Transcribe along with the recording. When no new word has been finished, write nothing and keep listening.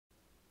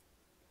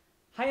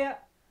Hiya.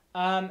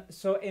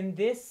 So in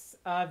this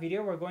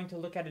video, we're going to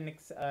look at an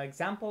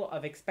example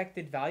of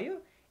expected value.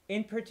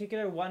 In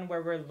particular, one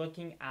where we're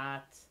looking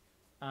at,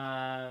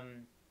 no,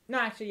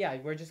 actually, yeah,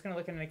 we're just going to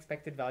look at an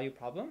expected value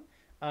problem.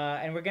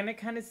 And we're going to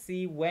kind of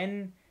see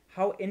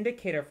how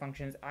indicator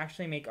functions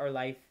actually make our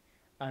life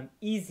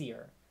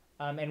easier,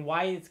 and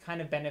why it's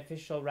kind of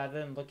beneficial rather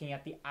than looking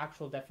at the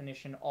actual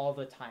definition all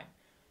the time.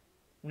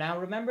 Now,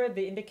 remember,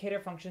 the indicator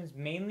functions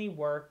mainly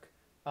work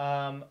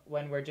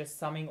when we're just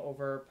summing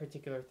over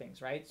particular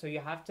things, right? So you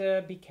have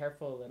to be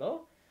careful a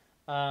little,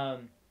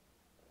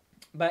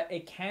 but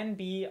it can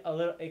be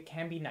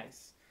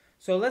nice.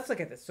 So let's look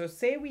at this. So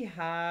say we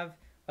have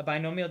a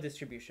binomial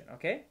distribution,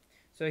 okay?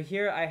 So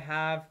here I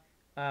have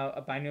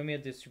a binomial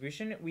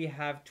distribution. We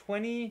have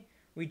 20.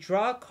 We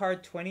draw a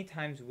card 20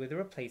 times with a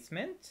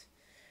replacement,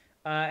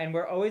 and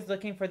we're always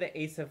looking for the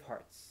ace of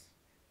hearts.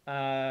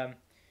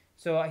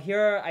 So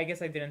here, I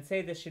guess I didn't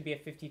say this should be a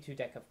 52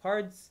 deck of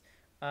cards.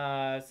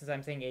 Since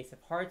I'm saying ace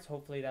of hearts,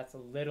 hopefully that's a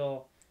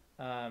little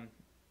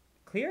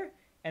clear.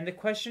 And the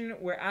question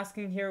we're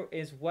asking here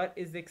is, what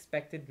is the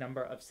expected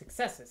number of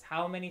successes?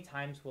 How many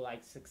times will I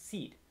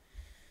succeed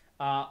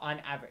on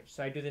average?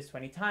 So I do this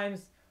 20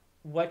 times.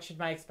 What should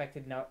my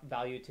expected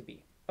value to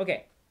be?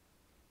 Okay.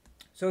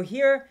 So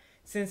here,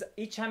 since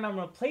each time I'm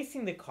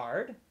replacing the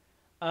card,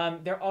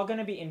 they're all going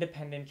to be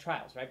independent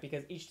trials, right?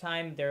 Because each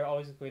time they're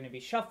always going to be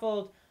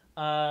shuffled.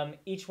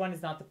 Each one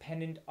is not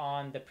dependent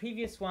on the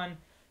previous one.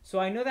 So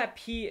I know that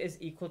P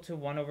is equal to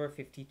 1 over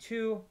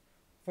 52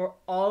 for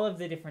all of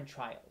the different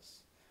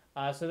trials.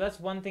 So that's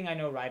one thing I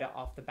know right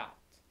off the bat.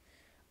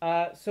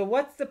 So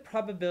what's the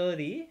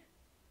probability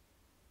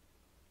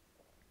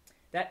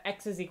that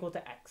x is equal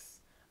to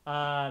x?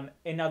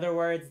 In other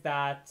words,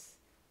 that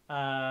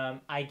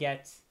I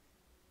get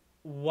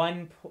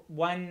one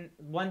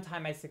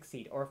time I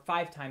succeed, or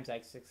 5 times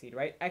I succeed,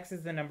 right? X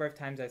is the number of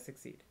times I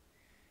succeed.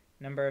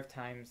 Number of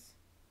times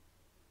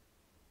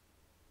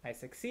I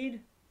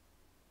succeed.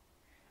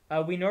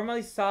 We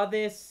normally saw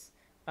this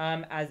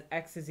as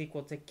x is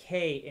equal to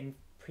k in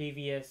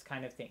previous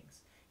kind of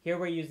things. Here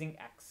we're using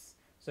x,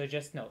 so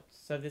just note.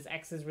 So this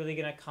x is really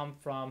going to come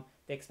from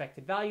the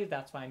expected value.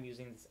 That's why I'm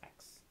using this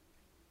x.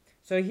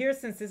 So here,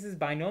 since this is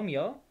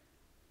binomial,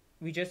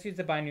 we just use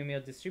the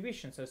binomial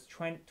distribution. So it's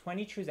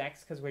 20 choose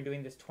x because we're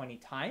doing this 20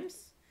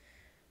 times.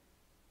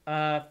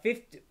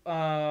 Probability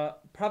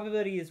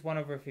is 1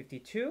 over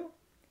 52.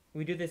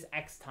 We do this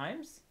x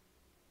times.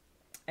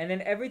 And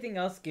then everything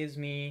else gives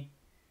me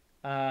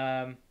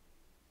 51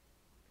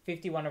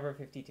 over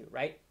 52,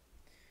 right?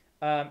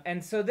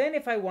 And so then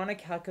if I want to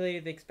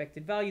calculate the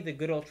expected value the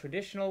good old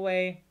traditional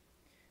way,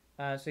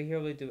 so here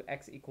we'll do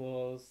x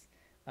equals,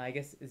 I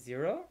guess,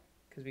 0,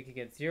 because we could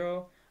get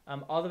 0,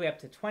 all the way up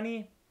to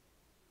 20.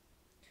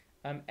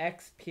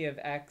 X, P of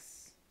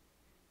x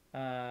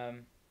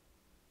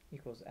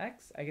equals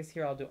x. I guess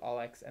here I'll do all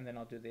x, and then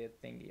I'll do the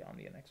thingy on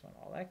the next one,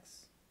 all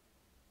x.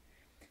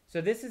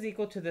 So this is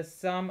equal to the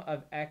sum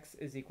of x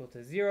is equal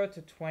to 0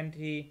 to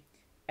 20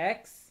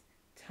 x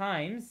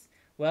times,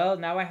 well,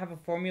 now I have a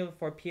formula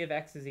for P of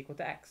x is equal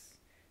to x.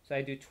 So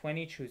I do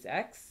 20 choose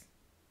x,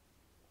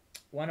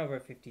 1 over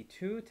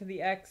 52 to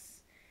the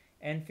x,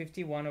 and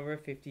 51 over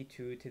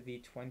 52 to the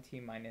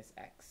 20 minus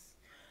x.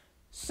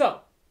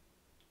 So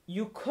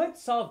you could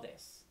solve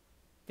this.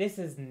 This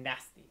is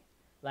nasty.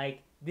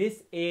 Like,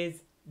 this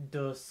is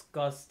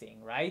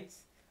disgusting, right?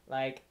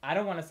 Like, I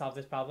don't want to solve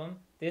this problem.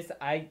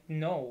 I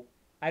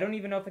don't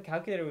even know if a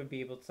calculator would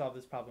be able to solve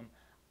this problem.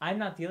 I'm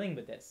not dealing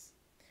with this.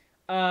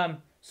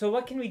 So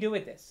what can we do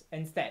with this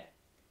instead?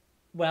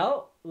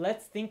 Well,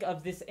 let's think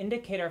of this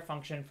indicator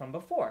function from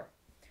before.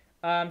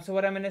 So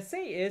what I'm going to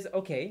say is,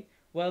 okay,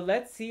 well,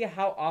 let's see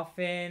how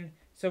often.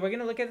 So we're going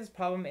to look at this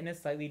problem in a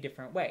slightly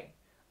different way.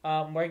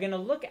 We're going to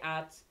look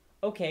at,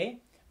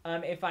 okay,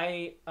 if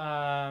I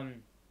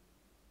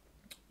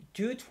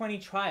do 20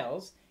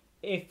 trials,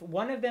 if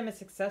one of them is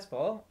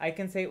successful, I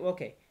can say,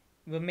 okay,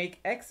 we'll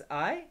make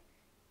xi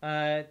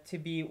to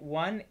be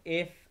 1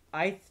 if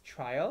ith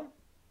trial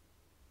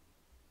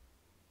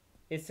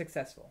is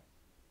successful.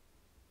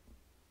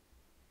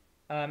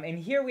 And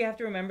here we have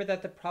to remember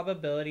that the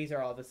probabilities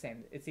are all the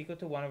same. It's equal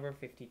to 1 over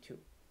 52.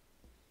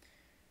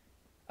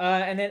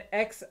 And then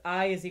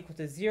xi is equal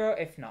to 0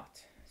 if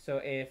not.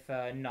 So if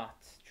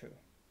not true.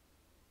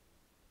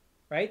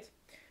 Right?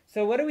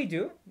 So what do we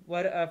do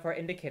for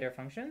indicator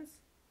functions?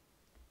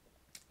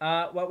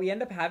 What we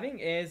end up having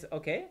is,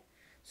 okay,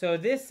 so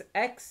this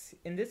x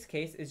in this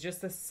case is just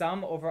the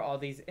sum over all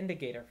these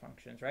indicator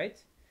functions, right?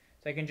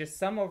 So I can just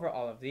sum over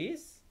all of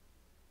these.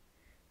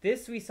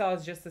 This we saw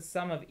is just the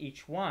sum of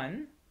each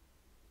one.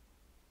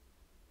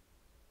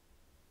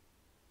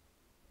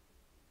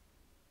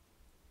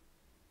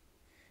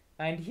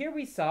 And here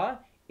we saw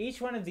each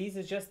one of these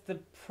is just the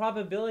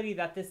probability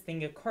that this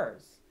thing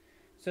occurs.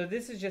 So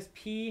this is just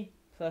p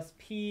plus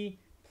p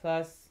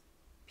plus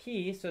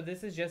p. So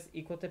this is just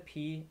equal to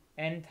p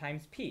n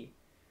times p,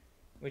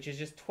 which is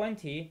just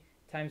 20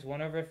 times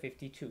 1 over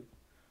 52,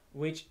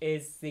 which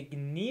is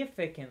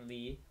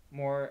significantly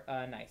more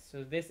nice.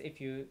 So this,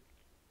 if you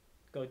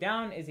go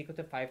down is equal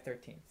to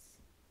 5/13.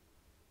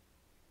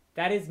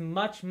 That is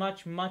much,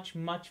 much, much,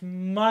 much,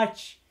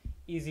 much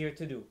easier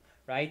to do,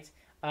 right?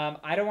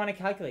 I don't want to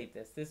calculate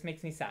this. This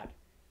makes me sad.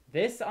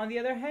 This, on the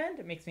other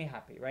hand, makes me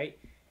happy, right?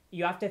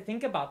 You have to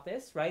think about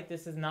this, right?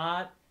 This is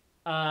not,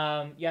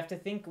 you have to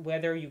think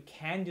whether you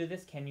can do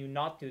this, can you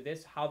not do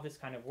this, how this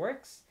kind of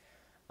works.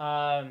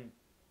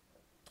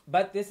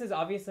 But this is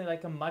obviously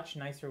like a much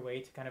nicer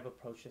way to kind of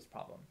approach this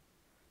problem.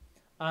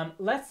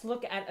 Let's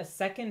look at a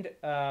second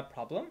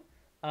problem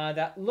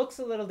that looks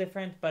a little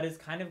different, but is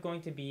kind of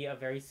going to be a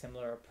very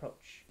similar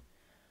approach.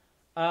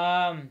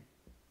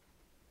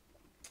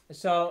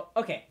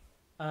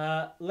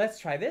 Let's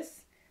try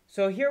this.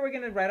 So here we're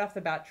going to right off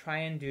the bat try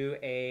and do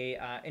a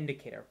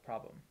indicator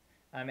problem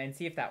and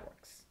see if that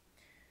works.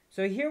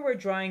 So here we're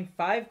drawing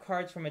 5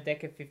 cards from a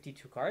deck of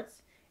 52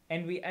 cards,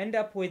 and we end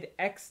up with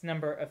X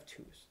number of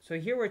 2s. So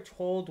here we're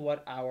told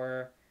what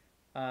our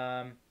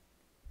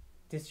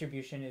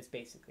distribution is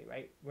basically,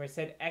 right? Where it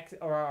said X,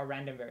 or our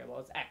random variable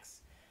is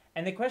X.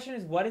 And the question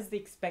is, what is the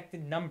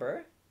expected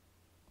number?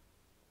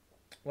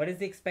 What is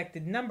the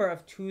expected number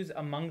of 2s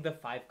among the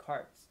 5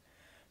 cards?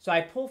 So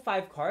I pull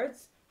 5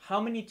 cards. How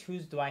many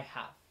 2s do I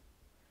have?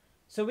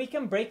 So we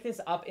can break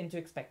this up into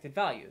expected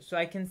values. So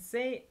I can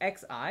say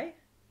xi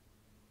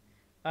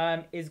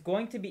is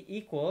going to be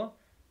equal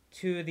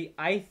to the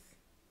ith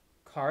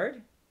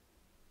card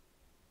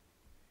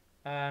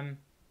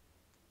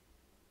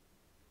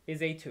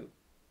is a 2.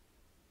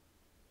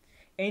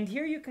 And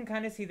here you can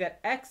kind of see that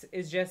x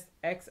is just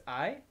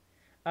xi.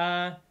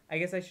 I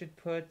guess I should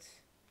put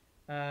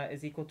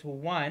is equal to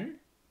 1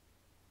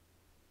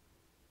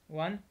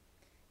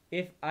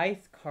 if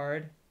ith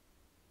card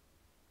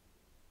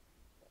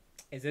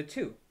is a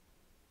 2.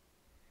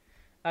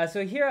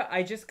 So here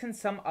I just can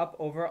sum up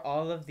over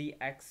all of the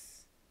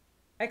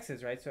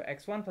x's, right? So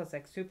x1 plus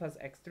x2 plus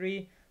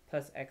x3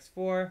 plus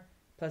x4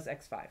 plus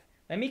x5.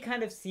 Let me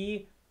kind of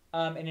see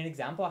in an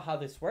example how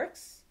this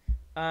works.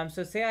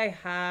 So say I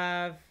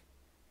have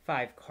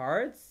 5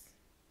 cards.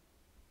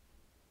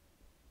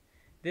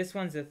 This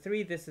one's a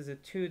 3, this is a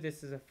 2,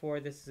 this is a 4,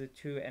 this is a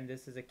 2, and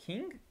this is a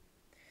king.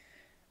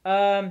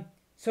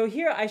 So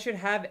here I should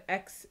have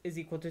x is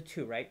equal to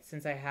 2, right?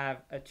 Since I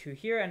have a 2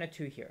 here and a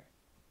 2 here,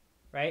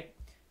 right?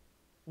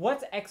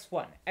 What's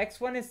x1?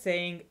 x1 is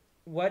saying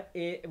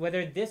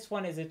whether this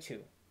one is a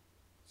 2.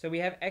 So we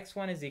have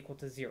x1 is equal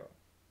to 0.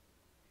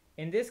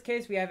 In this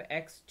case, we have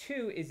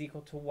x2 is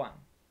equal to 1.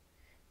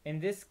 In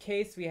this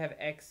case, we have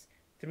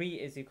x3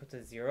 is equal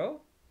to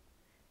 0,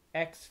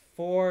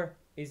 x4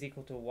 is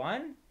equal to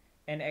 1,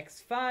 and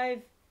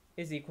x5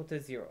 is equal to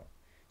 0.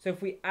 So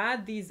if we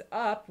add these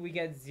up, we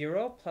get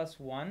 0 plus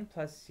 1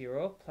 plus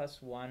 0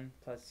 plus 1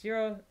 plus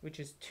 0, which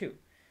is 2.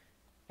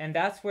 And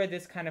that's where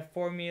this kind of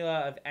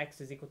formula of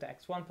x is equal to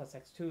x1 plus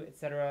x2,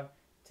 etc.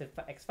 to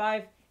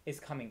x5 is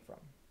coming from,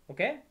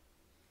 okay?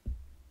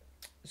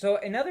 So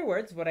in other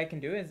words, what I can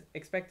do is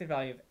expected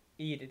value of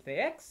e to the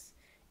x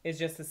is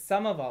just the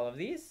sum of all of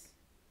these.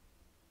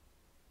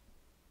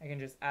 I can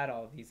just add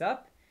all of these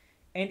up.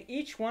 And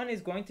each one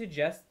is going to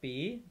just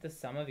be the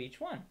sum of each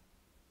one.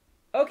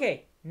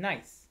 Okay,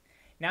 nice.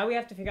 Now we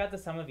have to figure out the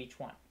sum of each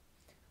one.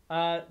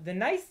 The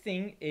nice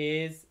thing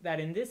is that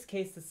in this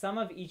case, the sum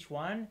of each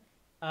one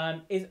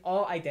is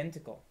all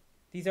identical.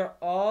 These are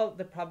all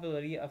the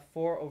probability of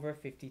 4 over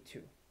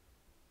 52.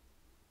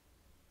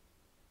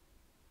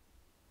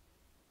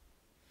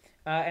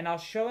 And I'll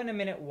show in a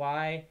minute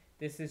why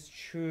this is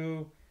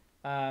true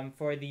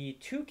for the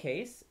 2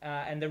 case,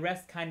 and the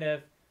rest kind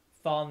of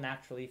fall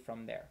naturally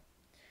from there.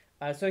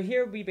 So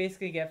here we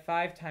basically get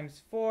 5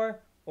 times 4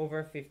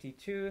 over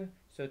 52,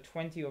 so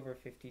 20 over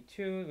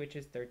 52, which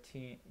is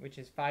 13, which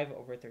is 5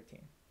 over 13.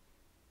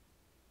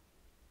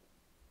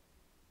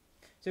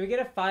 So we get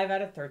a 5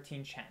 out of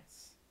 13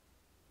 chance.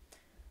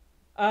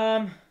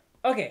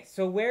 Okay,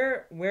 so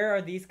where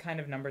are these kind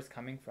of numbers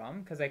coming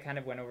from? Because I kind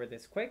of went over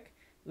this quick.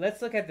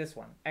 Let's look at this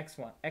one,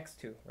 x1,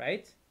 x2,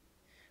 right?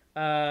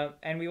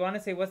 And we want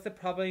to say what's the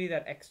probability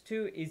that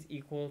x2 is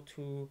equal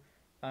to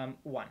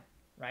 1,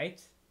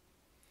 right?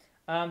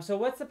 So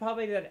what's the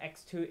probability that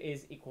x2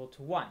 is equal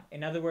to 1?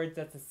 In other words,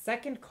 that's the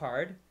second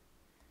card.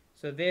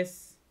 So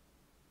this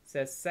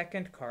says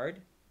second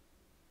card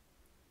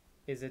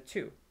is a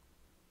 2.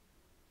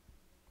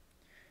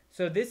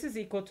 So this is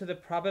equal to the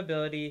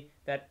probability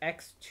that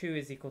x2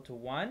 is equal to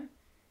 1,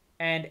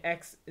 and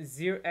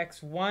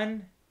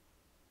x1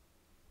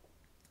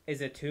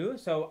 is a 2.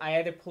 So I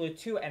either pull a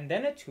 2 and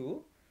then a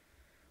 2,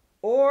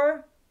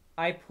 or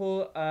I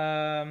pull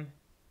a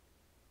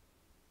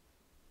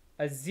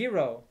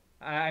 0.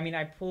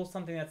 I pull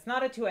something that's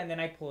not a 2 and then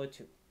I pull a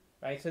 2,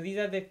 right? So these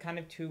are the kind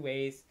of 2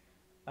 ways.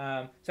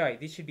 Sorry,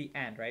 these should be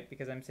and, right?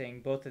 Because I'm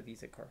saying both of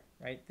these occur,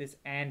 right? This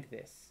and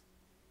this.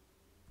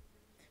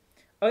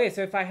 Okay,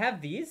 so if I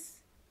have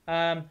these,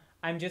 I'm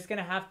just going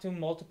to have to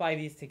multiply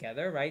these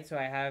together, right? So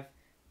I have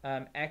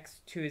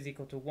x2 is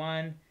equal to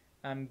 1,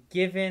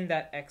 given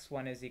that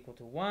x1 is equal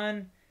to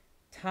 1,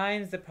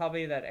 times the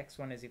probability that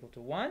x1 is equal to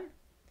 1,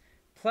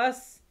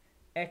 plus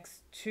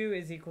x2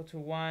 is equal to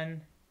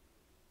 1,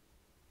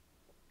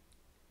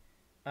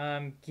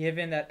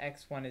 given that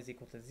x1 is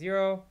equal to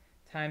 0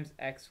 times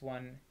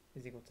x1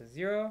 is equal to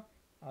 0.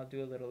 I'll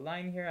do a little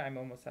line here. I'm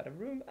almost out of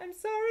room. I'm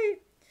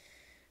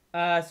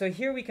sorry. So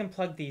here we can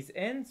plug these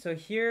in. So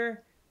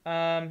here,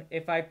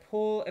 if I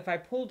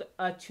pulled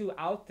a 2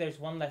 out, there's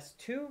 1 less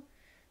 2.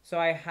 So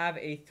I have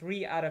a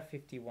 3 out of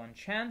 51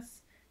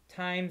 chance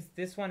times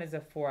this one is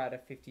a 4 out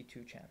of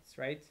 52 chance,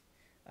 right?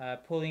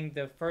 Pulling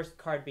the first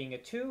card being a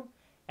 2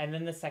 and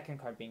then the second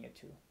card being a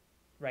 2,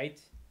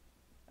 right?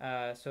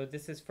 So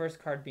this is first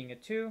card being a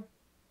 2,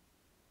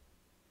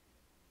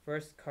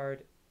 first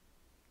card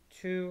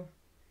 2,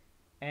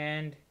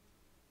 and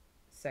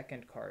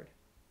second card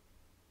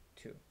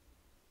 2.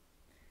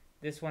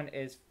 This one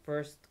is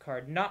first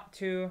card not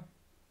 2,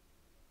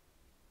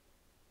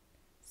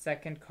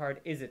 second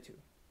card is a 2.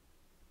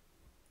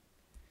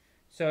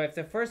 So if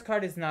the first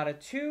card is not a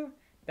 2,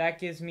 that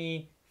gives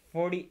me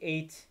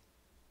 48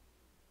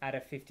 out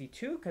of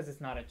 52 because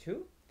it's not a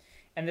 2.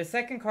 And the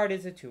second card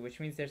is a 2, which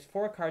means there's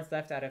 4 cards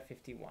left out of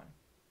 51.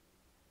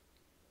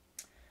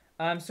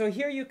 So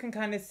here you can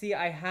kind of see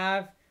I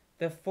have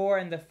the 4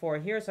 and the 4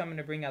 here, so I'm going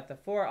to bring out the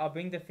 4. I'll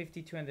bring the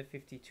 52 and the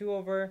 52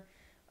 over.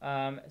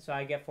 So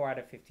I get 4 out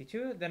of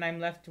 52. Then I'm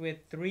left with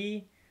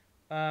 3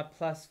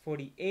 plus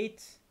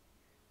 48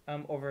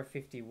 over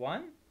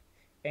 51.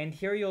 And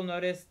here you'll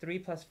notice 3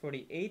 plus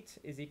 48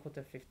 is equal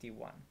to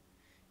 51.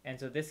 And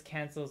so this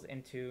cancels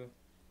into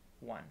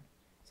 1.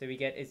 So we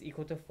get is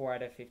equal to 4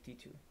 out of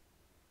 52.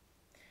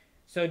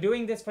 So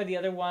doing this for the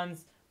other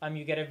ones,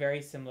 you get a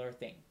very similar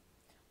thing.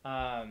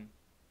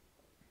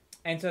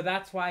 And so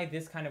that's why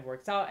this kind of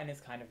works out and is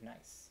kind of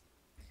nice.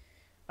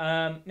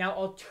 Now,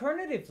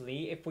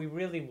 alternatively, if we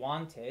really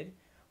wanted,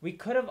 we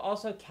could have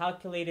also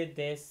calculated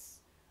this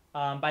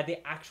by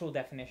the actual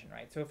definition,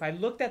 right? So if I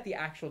looked at the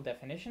actual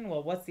definition,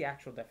 well, what's the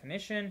actual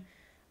definition?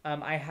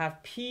 I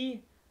have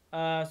P,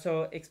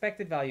 so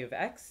expected value of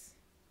X.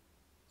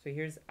 So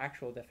here's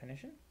actual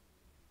definition.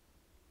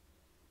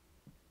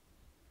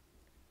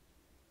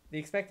 The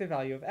expected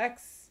value of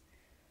X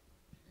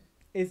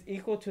is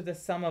equal to the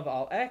sum of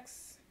all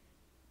X.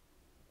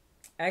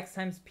 X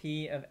times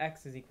P of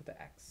X is equal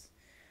to X.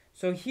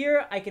 So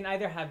here I can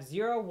either have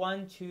 0,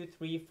 1, 2,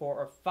 3, 4,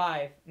 or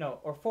 5, no,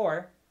 or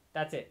 4,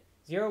 that's it.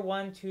 0,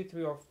 1, 2,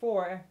 3, or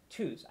 4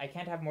 twos. I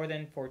can't have more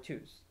than 4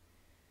 twos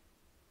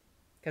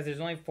because there's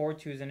only 4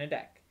 twos in a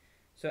deck.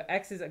 So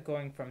X is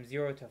going from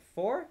 0 to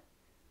 4,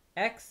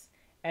 X,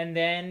 and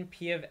then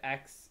P of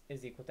X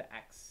is equal to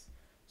X.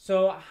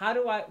 So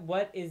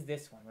what is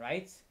this one,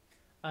 right?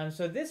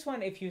 So this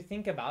one, if you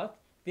think about,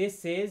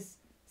 this is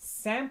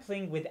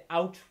sampling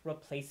without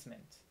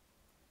replacement.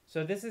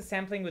 So this is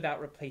sampling without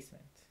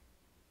replacement.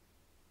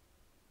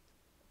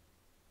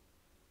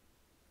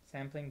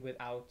 Sampling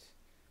without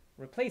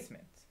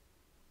replacement.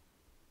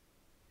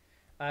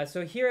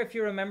 So here, if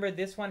you remember,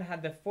 this one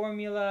had the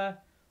formula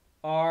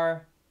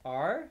R,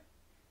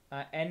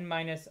 n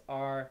minus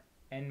R,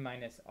 n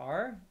minus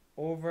R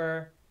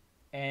over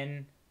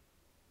n,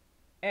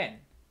 n.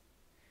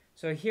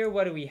 So here,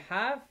 what do we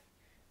have?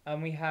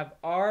 We have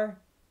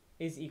R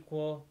is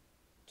equal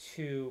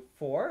to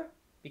 4,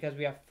 because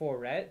we have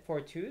 4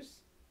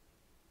 twos.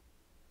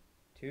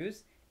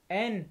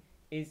 N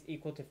is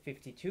equal to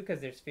 52,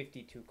 because there's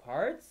 52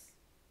 cards.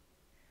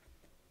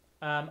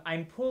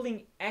 I'm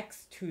pulling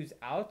x twos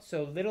out,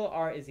 so little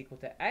r is equal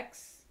to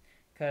x,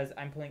 because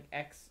I'm pulling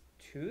x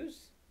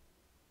twos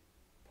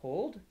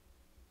pulled.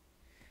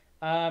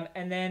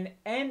 And then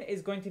n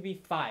is going to be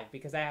 5,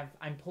 because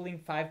I'm pulling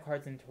 5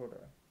 cards in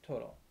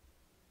total.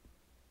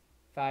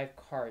 5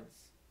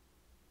 cards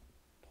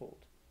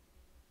pulled.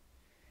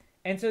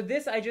 And so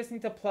this I just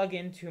need to plug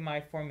into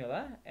my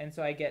formula, and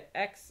so I get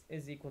x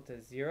is equal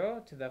to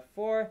 0 to the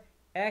 4,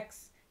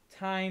 x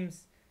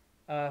times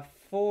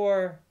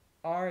 4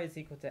 r is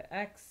equal to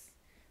x,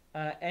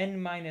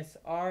 n minus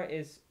r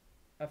is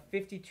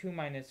 52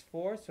 minus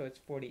 4, so it's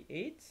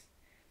 48,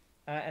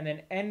 and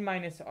then n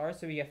minus r,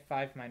 so we get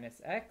 5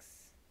 minus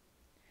x,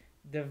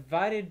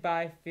 divided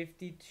by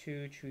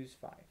 52, choose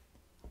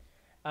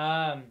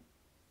 5.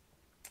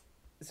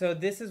 So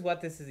this is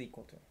what this is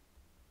equal to.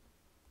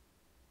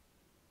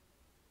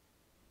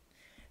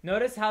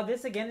 Notice how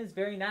this again is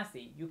very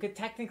nasty. You could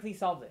technically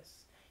solve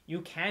this. You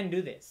can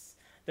do this.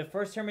 The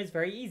first term is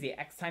very easy.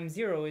 X times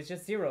 0 is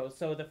just 0,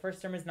 so the first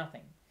term is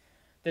nothing.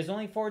 There's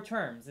only 4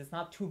 terms. It's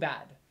not too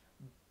bad.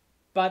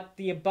 But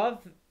the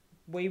above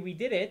way we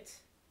did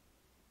it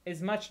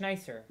is much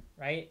nicer,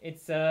 right?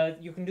 It's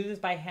you can do this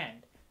by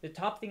hand. The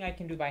top thing I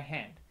can do by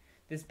hand.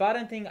 This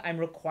bottom thing I'm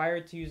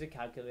required to use a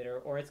calculator,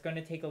 or it's going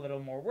to take a little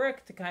more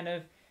work to kind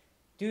of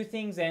do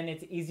things, and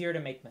it's easier to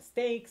make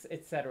mistakes,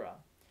 etc.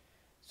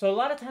 So a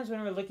lot of times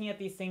when we're looking at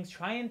these things,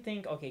 try and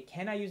think, okay,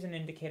 can I use an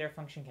indicator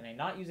function? Can I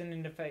not use an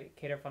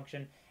indicator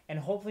function? And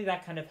hopefully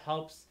that kind of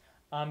helps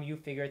you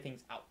figure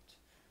things out.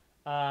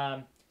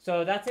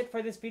 So that's it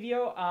for this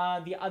video.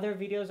 The other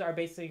videos are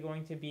basically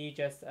going to be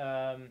just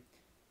an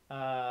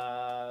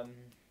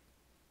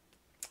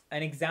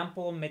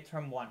example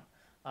midterm 1.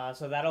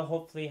 So that'll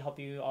hopefully help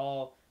you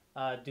all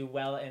do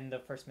well in the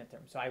first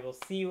midterm. So I will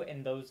see you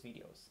in those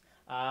videos.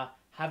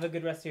 Have a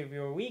good rest of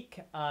your week,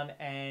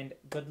 and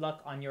good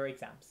luck on your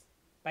exams.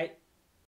 Bye.